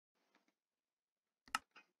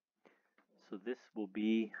So this will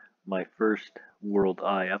be my first World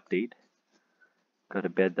Eye update. Got a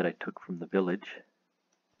bed that I took from the village.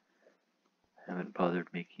 Haven't bothered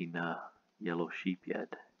making yellow sheep yet.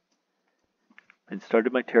 And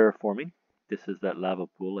started my terraforming. This is that lava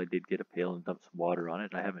pool. I did get a pail and dump some water on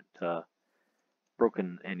it. I haven't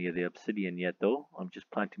broken any of the obsidian yet though. I'm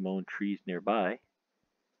just planting my own trees nearby.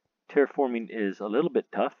 Terraforming is a little bit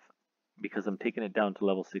tough because I'm taking it down to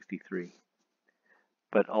level 63.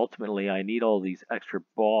 But ultimately I need all these extra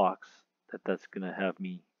blocks that's going to have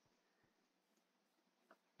me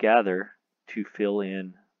gather to fill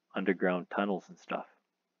in underground tunnels and stuff.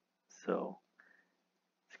 So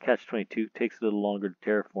it's catch-22, takes a little longer to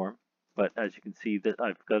terraform, but as you can see that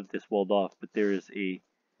I've got this walled off, but there is a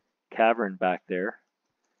cavern back there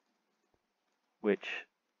which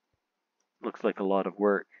looks like a lot of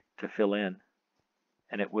work to fill in,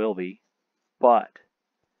 and it will be, but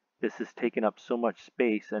this is taking up so much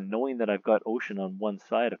space, and knowing that I've got ocean on one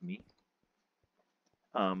side of me,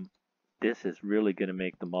 this is really going to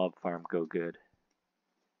make the mob farm go good.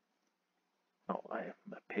 Oh,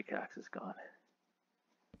 my pickaxe is gone.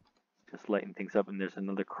 Just lighting things up, and there's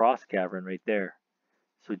another cross cavern right there.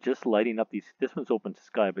 So just lighting up these, this one's open to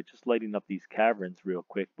sky, but just lighting up these caverns real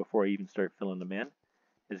quick before I even start filling them in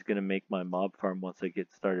is going to make my mob farm, once I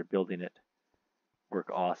get started building it,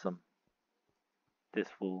 work awesome. This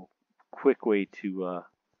will quick way to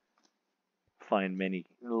find many.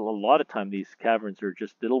 A lot of time these caverns are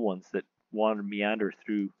just little ones that want to meander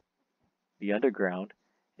through the underground,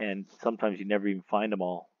 and sometimes you never even find them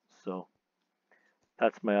all. So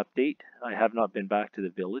that's my update. I have not been back to the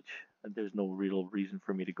village, and there's no real reason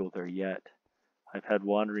for me to go there yet. I've had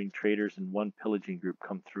wandering traders and one pillaging group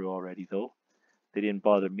come through already though. They didn't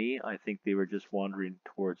bother me. I think they were just wandering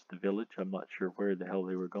towards the village. I'm not sure where the hell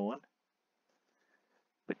they were going.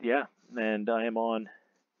 But yeah, and I am on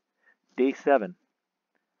day 7.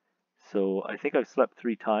 So I think I've slept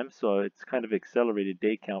 3 times, so it's kind of accelerated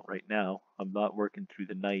day count right now. I'm not working through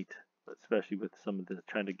the night, especially with some of the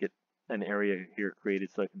trying to get an area here created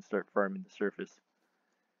so I can start farming the surface.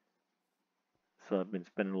 So I've been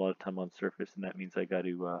spending a lot of time on surface, and that means I got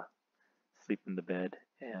to sleep in the bed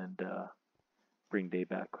and bring day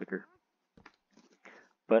back quicker.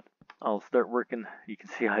 But I'll start working. You can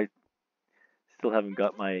see I still haven't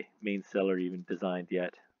got my main cellar even designed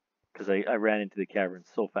yet, because I ran into the cavern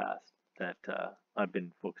so fast that I've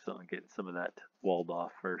been focused on getting some of that walled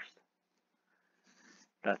off first.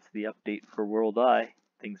 That's the update for World Eye.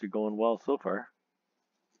 Things are going well so far.